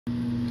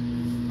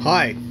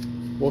Hi,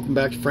 welcome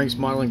back to Frank's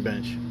Modeling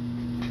Bench.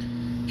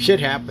 Shit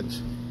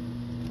happens.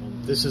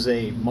 This is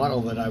a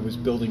model that I was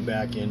building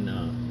back in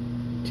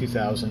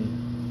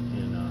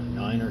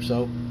 2009 or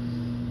so,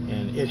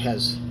 and it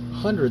has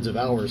hundreds of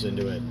hours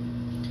into it.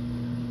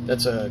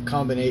 That's a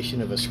combination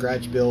of a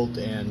scratch built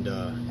and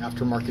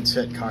aftermarket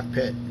set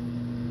cockpit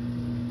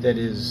that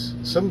is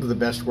some of the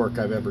best work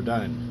I've ever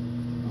done.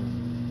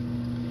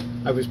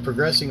 I was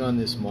progressing on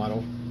this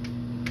model,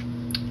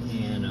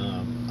 and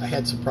I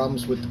had some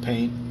problems with the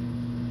paint,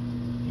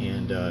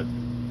 and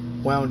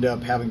wound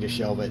up having to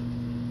shelve it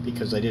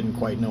because I didn't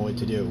quite know what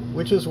to do,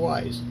 which was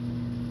wise.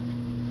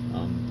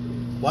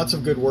 Lots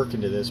of good work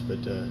into this, but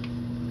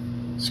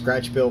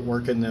scratch built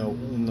work in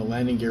the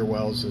landing gear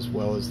wells, as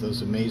well as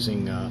those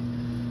amazing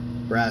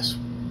brass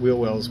wheel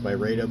wells by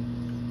Rado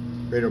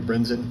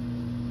Brinzen.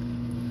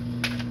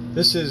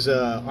 This is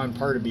on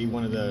par to be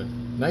one of the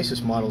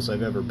nicest models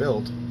I've ever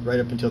built, right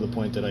up until the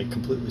point that I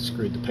completely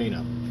screwed the paint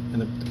up.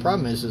 And the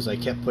problem is I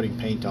kept putting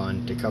paint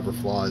on to cover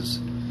flaws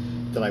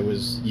that I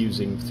was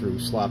using through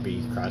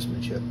sloppy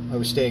craftsmanship. I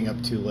was staying up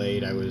too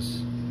late. I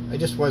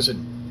just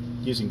wasn't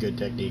using good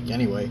technique.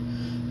 Anyway,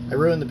 I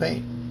ruined the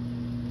paint.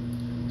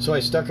 So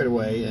I stuck it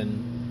away,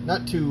 and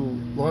not too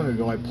long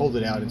ago I pulled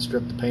it out and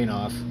stripped the paint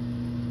off,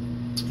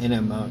 and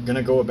I'm going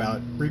to go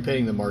about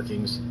repainting the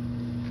markings.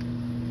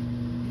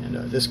 And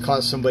this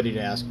caused somebody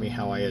to ask me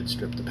how I had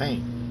stripped the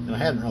paint. And I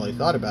hadn't really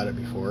thought about it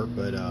before,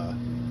 but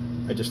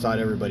I just thought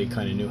everybody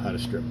kind of knew how to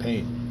strip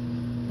paint.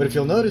 But if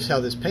you'll notice how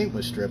this paint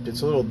was stripped,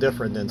 it's a little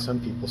different than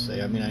some people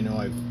say. I mean, I know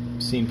I've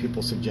seen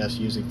people suggest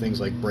using things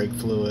like brake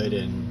fluid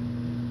and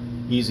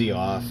easy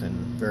off and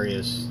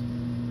various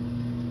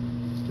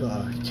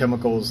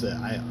chemicals. That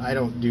I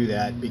don't do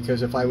that,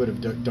 because if I would have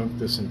dunked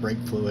this in brake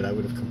fluid, I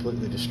would have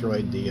completely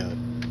destroyed the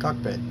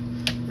cockpit,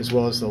 as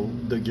well as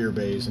the gear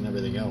bays and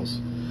everything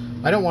else.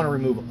 I don't want to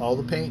remove all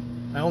the paint.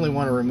 I only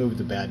want to remove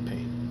the bad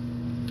paint.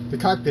 The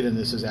cockpit in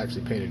this is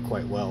actually painted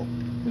quite well,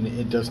 and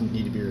it doesn't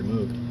need to be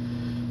removed.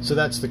 So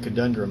that's the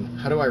conundrum.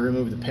 How do I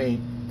remove the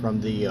paint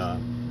from the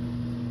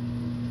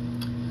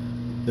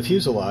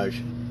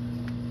fuselage,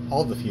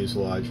 all the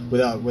fuselage,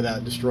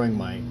 without destroying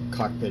my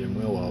cockpit and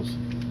wheel wells?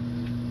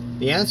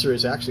 The answer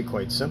is actually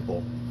quite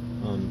simple.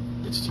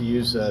 It's to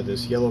use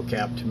this yellow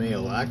cap Tamiya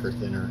Lacquer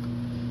thinner.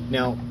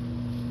 Now,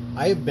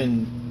 I have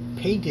been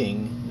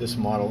painting this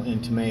model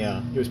in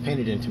Tamiya. It was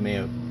painted in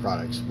Tamiya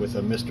products with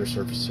a Mr.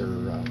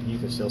 Surfacer. You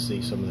can still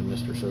see some of the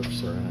Mr.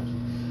 Surfacer in it,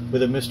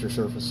 with a Mr.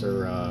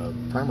 Surfacer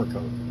primer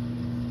coat.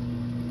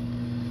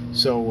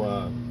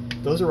 So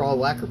those are all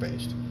lacquer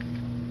based.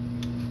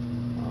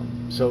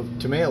 So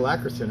Tamiya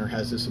Lacquer thinner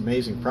has this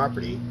amazing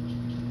property.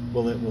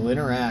 Well, it will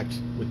interact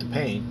with the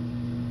paint,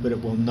 but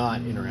it will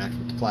not interact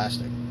with the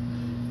plastic.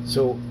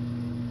 So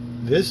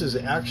this is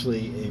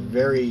actually a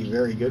very,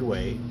 very good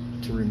way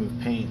to remove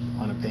paint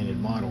on a painted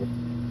model.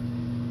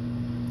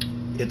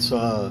 It's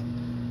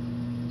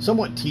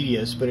somewhat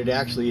tedious, but it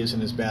actually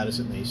isn't as bad as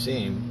it may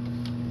seem.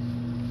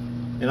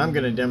 And I'm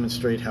going to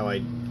demonstrate how I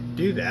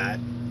do that.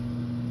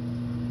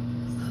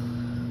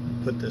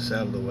 Put this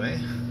out of the way.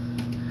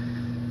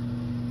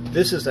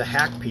 This is a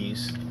hack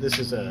piece. This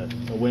is a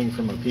wing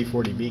from a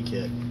P40B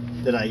kit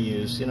that I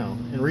use,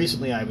 and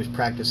recently I was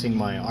practicing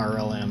my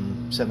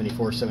RLM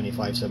 74,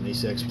 75,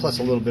 76, plus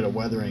a little bit of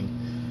weathering.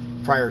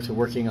 Prior to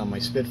working on my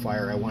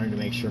Spitfire, I wanted to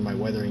make sure my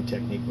weathering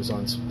technique was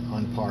on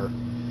par.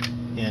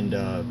 And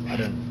I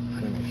don't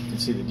know if you can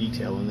see the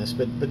detail in this,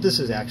 but this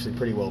is actually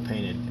pretty well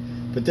painted.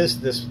 But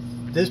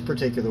this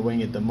particular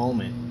wing at the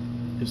moment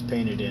is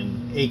painted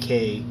in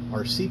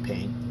AKRC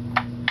paint,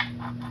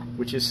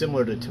 which is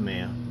similar to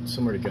Tamiya,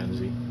 similar to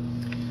Gunzi.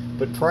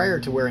 But prior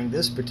to wearing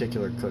this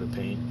particular coat of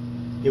paint,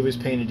 it was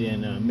painted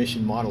in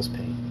Mission Models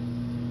paint.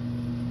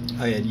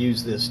 I had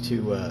used this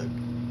to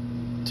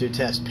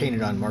test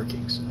painted on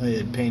markings. I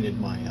had painted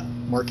my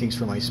markings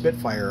for my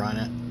Spitfire on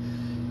it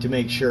to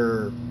make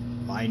sure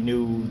I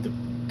knew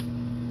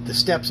the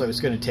steps I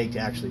was going to take to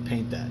actually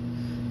paint that.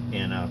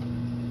 And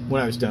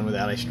when I was done with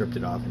that, I stripped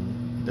it off,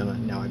 and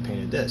then now I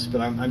painted this.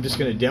 But I'm just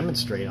going to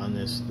demonstrate on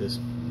this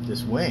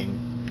wing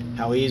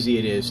how easy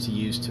it is to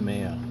use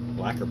Tamiya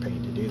lacquer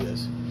paint to do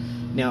this.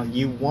 Now,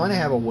 you want to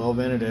have a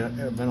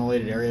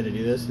well-ventilated area to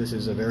do this. This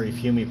is a very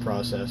fumy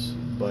process,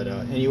 but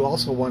and you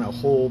also want a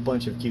whole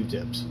bunch of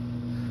Q-tips.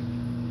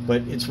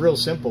 But it's real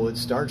simple. It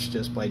starts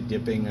just by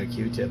dipping a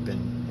Q-tip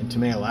in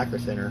Tamiya Lacquer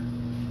thinner,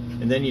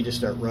 and then you just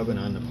start rubbing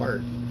on the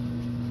part.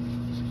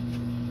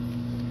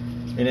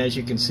 And as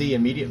you can see,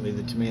 immediately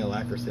the Tamiya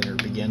Lacquer thinner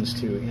begins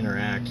to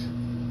interact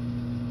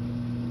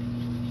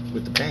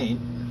with the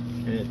paint,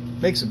 and it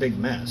makes a big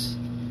mess.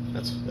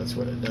 That's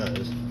what it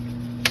does.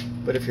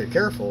 But if you're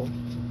careful,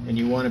 and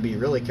you want to be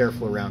really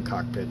careful around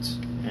cockpits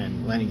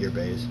and landing gear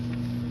bays,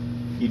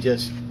 you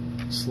just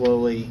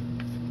slowly,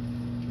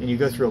 and you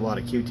go through a lot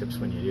of Q-tips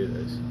when you do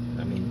this.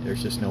 I mean,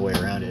 there's just no way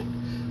around it.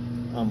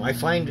 I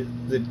find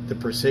the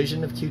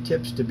precision of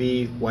Q-tips to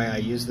be why I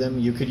use them.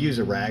 You could use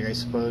a rag, I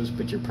suppose,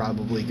 but you're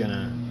probably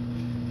gonna,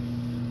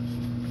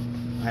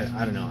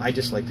 I don't know, I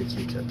just like the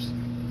Q-tips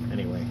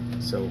anyway.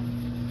 So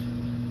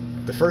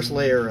the first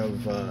layer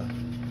of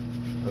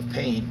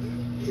paint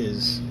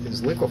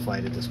is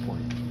liquefied at this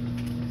point.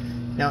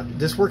 Now,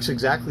 this works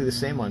exactly the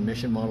same on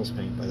Mission Models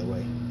paint, by the way,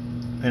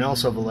 and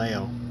also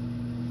Vallejo.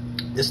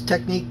 This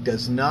technique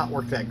does not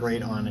work that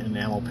great on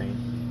enamel paint.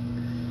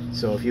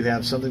 So if you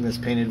have something that's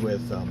painted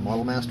with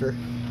Model Master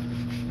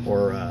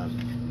or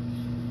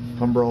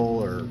Humbrol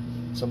or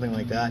something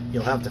like that,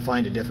 you'll have to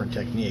find a different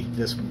technique.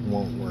 This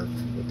won't work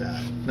with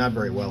that. Not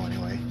very well,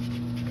 anyway.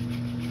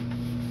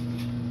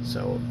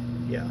 So,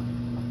 yeah,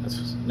 that's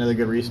another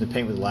good reason to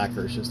paint with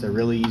lacquers, is they're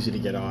really easy to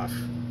get off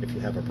if you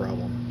have a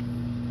problem.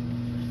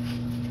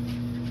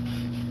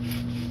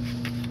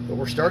 But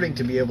we're starting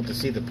to be able to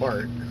see the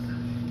part.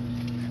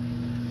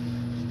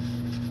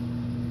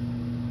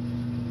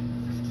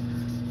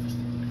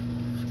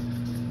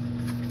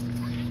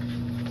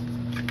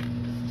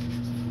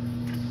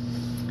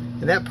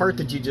 And that part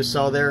that you just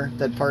saw there,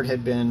 that part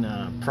had been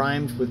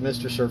primed with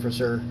Mr.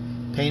 Surfacer,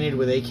 painted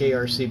with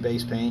AKRC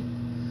base paint,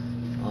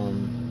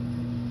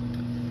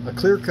 a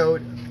clear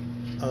coat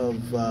of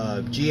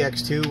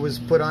GX2 was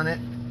put on it,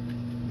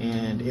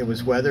 and it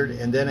was weathered,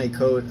 and then a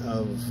coat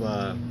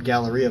of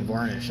Galleria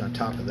varnish on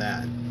top of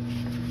that.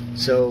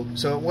 So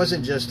it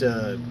wasn't just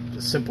a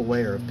simple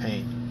layer of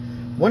paint.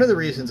 One of the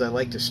reasons I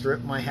like to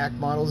strip my hack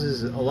models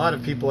is a lot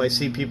of people, I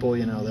see people,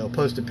 you know, they'll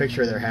post a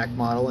picture of their hack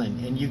model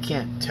and you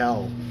can't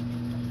tell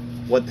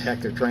what the heck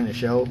they're trying to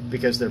show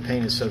because their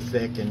paint is so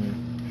thick and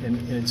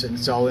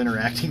it's all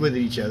interacting with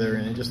each other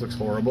and it just looks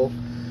horrible.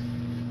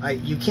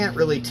 You can't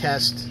really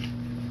test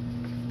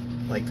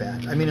like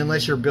that. I mean,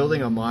 unless you're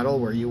building a model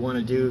where you want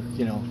to do,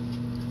 you know,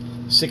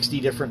 60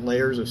 different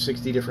layers of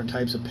 60 different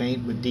types of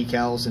paint with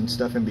decals and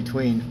stuff in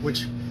between,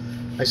 which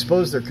I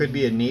suppose there could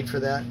be a need for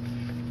that.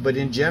 But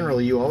in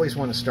general, you always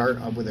want to start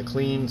with a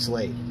clean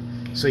slate.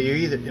 So you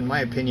either, in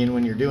my opinion,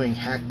 when you're doing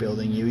hack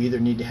building, you either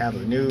need to have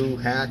a new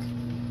hack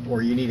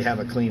or you need to have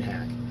a clean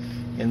hack.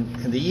 And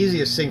the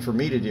easiest thing for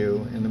me to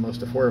do, and the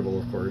most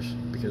affordable, of course,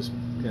 because,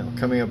 you know,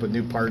 coming up with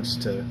new parts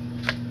to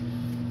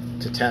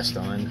test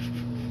on,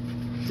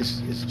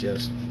 this is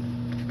just,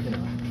 you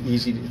know,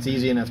 easy. It's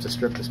easy enough to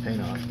strip this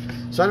paint off.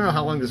 So I don't know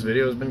how long this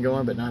video has been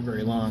going, but not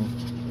very long.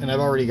 And I've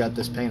already got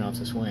this paint off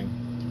this wing.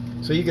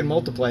 So you can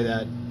multiply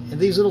that. And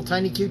these little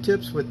tiny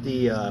Q-tips with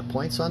the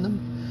points on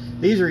them,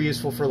 these are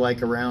useful for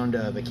like around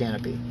the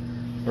canopy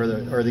or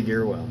the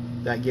gear well.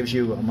 That gives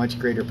you a much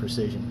greater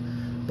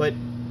precision. But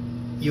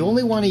you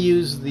only want to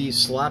use these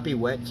sloppy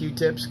wet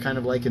Q-tips, kind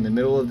of like in the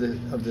middle of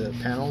the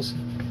panels.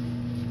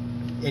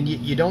 And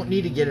you don't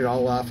need to get it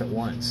all off at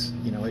once.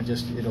 You know,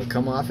 it'll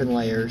come off in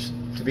layers.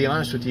 To be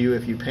honest with you,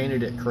 if you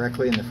painted it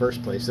correctly in the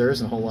first place, there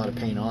isn't a whole lot of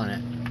paint on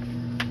it.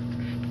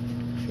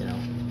 You know,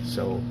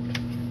 so.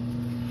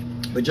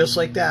 But just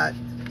like that,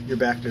 you're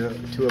back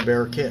to a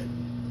bare kit.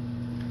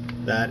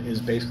 That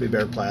is basically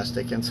bare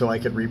plastic, and so I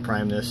could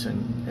reprime this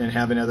and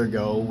have another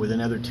go with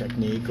another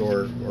technique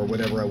or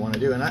whatever I want to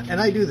do. And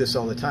I do this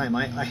all the time.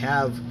 I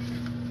have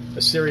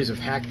a series of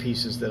hack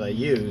pieces that I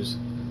use,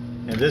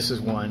 and this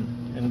is one.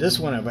 And this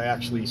one I've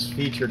actually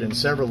featured in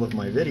several of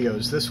my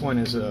videos. This one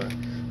is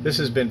this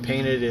has been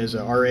painted as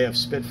a RAF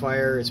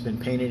Spitfire. It's been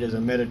painted as a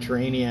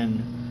Mediterranean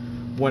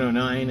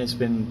 109. It's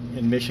been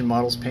in Mission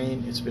Models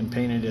paint. It's been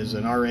painted as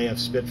an RAF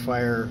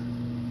Spitfire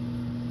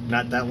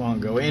not that long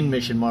ago in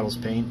Mission Models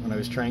paint when I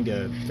was trying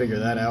to figure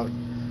that out.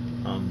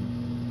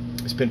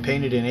 It's been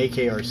painted in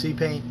AKRC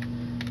paint,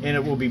 and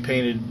it will be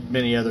painted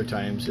many other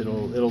times.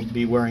 It'll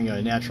be wearing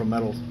a natural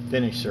metal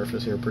finish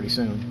surface here pretty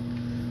soon.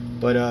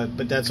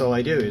 But that's all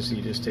I do is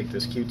you just take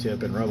this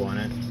Q-tip and rub on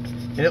it,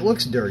 and it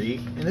looks dirty,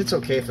 and it's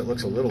okay if it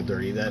looks a little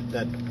dirty.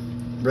 That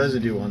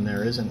residue on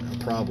there isn't a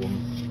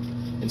problem,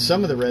 and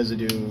some of the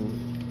residue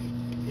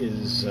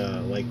is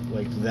like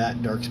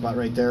that dark spot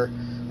right there.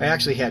 I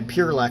actually had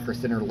pure lacquer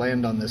thinner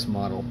land on this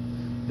model,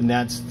 and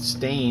that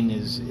stain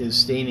is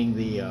staining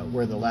the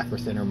where the lacquer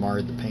thinner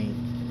marred the paint.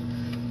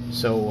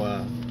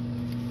 So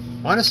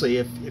honestly,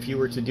 if you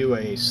were to do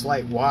a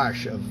slight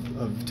wash of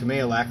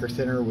Tamiya lacquer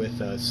thinner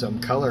with some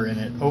color in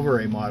it over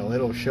a model,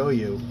 it'll show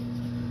you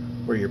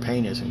where your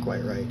paint isn't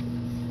quite right.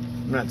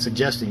 I'm not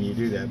suggesting you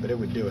do that, but it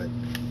would do it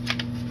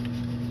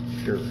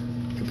if you're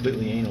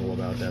completely anal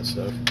about that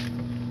stuff.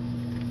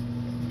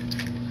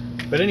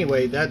 But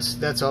anyway,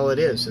 that's all it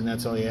is, and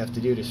that's all you have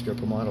to do to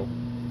strip a model.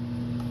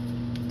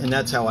 And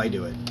that's how I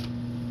do it.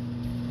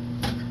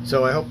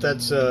 So I hope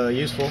that's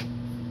useful,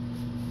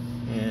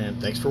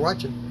 and thanks for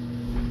watching.